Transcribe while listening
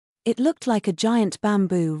It looked like a giant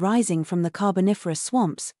bamboo rising from the Carboniferous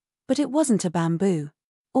swamps, but it wasn't a bamboo.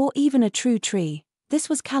 Or even a true tree. This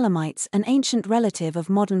was Calamites, an ancient relative of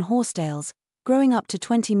modern horsetails. Growing up to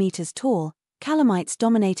 20 meters tall, Calamites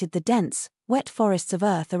dominated the dense, wet forests of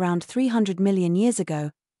Earth around 300 million years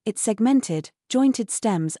ago. Its segmented, jointed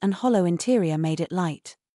stems and hollow interior made it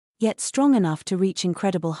light, yet strong enough to reach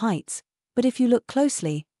incredible heights. But if you look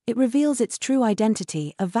closely, it reveals its true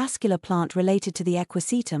identity, a vascular plant related to the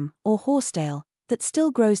equisetum, or horsetail, that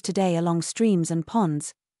still grows today along streams and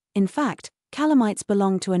ponds. In fact, Calamites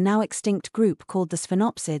belong to a now extinct group called the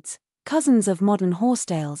sphenopsids, cousins of modern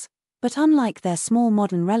horsetails, but unlike their small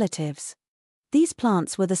modern relatives. These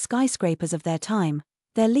plants were the skyscrapers of their time.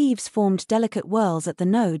 Their leaves formed delicate whorls at the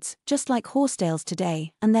nodes, just like horsetails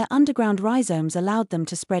today, and their underground rhizomes allowed them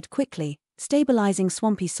to spread quickly, stabilizing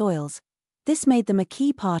swampy soils. This made them a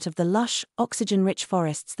key part of the lush, oxygen-rich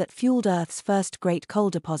forests that fueled Earth's first great coal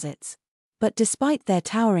deposits. But despite their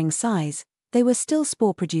towering size, they were still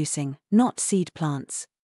spore-producing, not seed plants.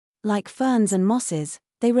 Like ferns and mosses,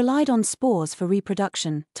 they relied on spores for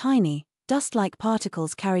reproduction, tiny, dust-like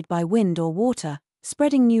particles carried by wind or water,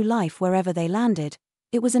 spreading new life wherever they landed.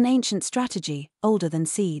 It was an ancient strategy, older than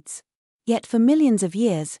seeds. Yet for millions of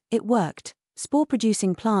years, it worked.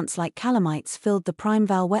 Spore-producing plants like Calamites filled the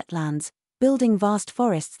primeval wetlands, building vast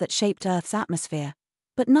forests that shaped Earth's atmosphere.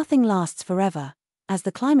 But nothing lasts forever. As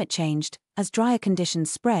the climate changed, as drier conditions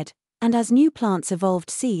spread, and as new plants evolved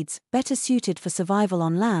seeds, better suited for survival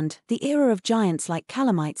on land, the era of giants like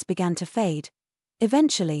Calamites began to fade.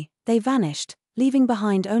 Eventually, they vanished, leaving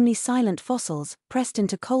behind only silent fossils, pressed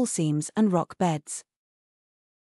into coal seams and rock beds.